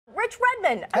Rich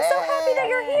Redmond. I'm so happy that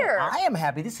you're here. I am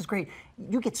happy. This is great.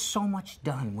 You get so much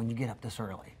done when you get up this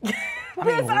early. I This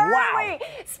mean, wow. early.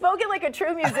 Spoken like a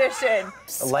true musician.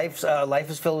 Life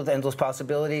is filled with endless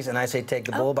possibilities, and I say take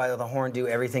the bull by the horn, do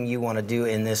everything you want to do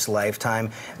in this lifetime,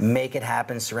 make it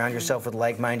happen, surround yourself with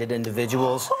like-minded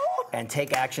individuals, and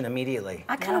take action immediately.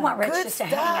 I kind of want Rich just to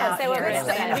hang out here.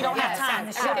 We don't have time.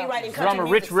 We'll be writing country Drummer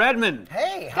music. Rich Redmond.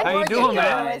 Hey, How you doing,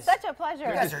 man? It's such a pleasure.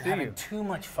 You guys are having too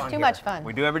much fun Too here. much fun.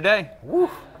 We do every day. Woo.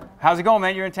 How's it going,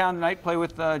 man? You're in town tonight. Play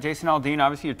with Jason Aldean.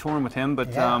 Obviously, you're touring with him,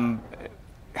 but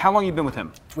how long you been with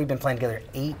him? We've been playing together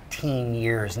 18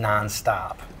 years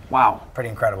nonstop. Wow. Pretty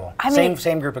incredible. I mean,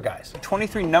 same group of guys.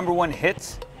 23 #1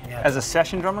 hits as a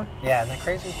session drummer? Yeah, isn't that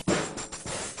crazy?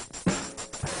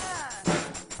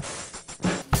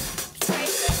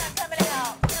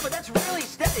 Yeah, but that's really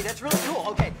steady. That's really cool.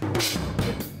 Okay.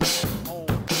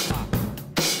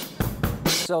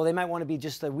 So they might want to be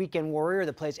just a weekend warrior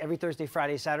that plays every Thursday,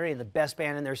 Friday, Saturday, the best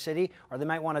band in their city, or they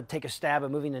might want to take a stab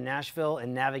at moving to Nashville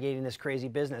and navigating this crazy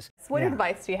business. What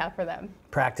advice do you have for them?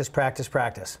 Practice, practice,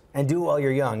 practice. And do it while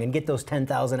you're young and get those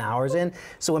 10,000 hours in.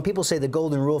 So when people say the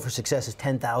golden rule for success is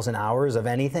 10,000 hours of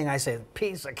anything, I say,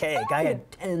 piece of cake. I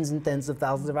had tens and tens of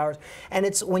thousands of hours. And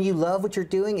it's when you love what you're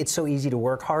doing, it's so easy to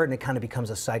work hard, and it kind of becomes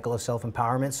a cycle of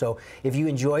self-empowerment. So if you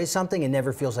enjoy something, it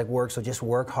never feels like work, so just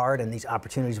work hard and these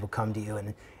opportunities will come to you.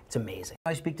 And it's amazing.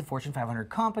 I speak to Fortune 500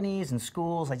 companies and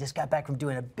schools. I just got back from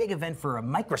doing a big event for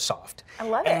Microsoft. I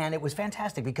love it. And it was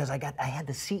fantastic because I had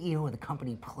the CEO of the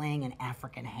company playing an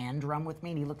African hand drum with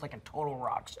me, and he looked like a total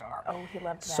rock star. Oh, he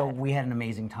loved that. So we had an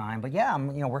amazing time. But yeah, I'm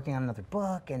working on another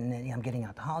book, and then, I'm getting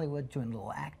out to Hollywood, doing a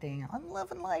little acting. I'm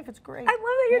loving life. It's great. I love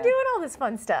that you're doing all this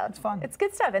fun stuff. It's fun. It's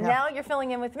good stuff. And now you're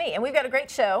filling in with me. And we've got a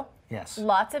great show. Yes.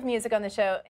 Lots of music on the show.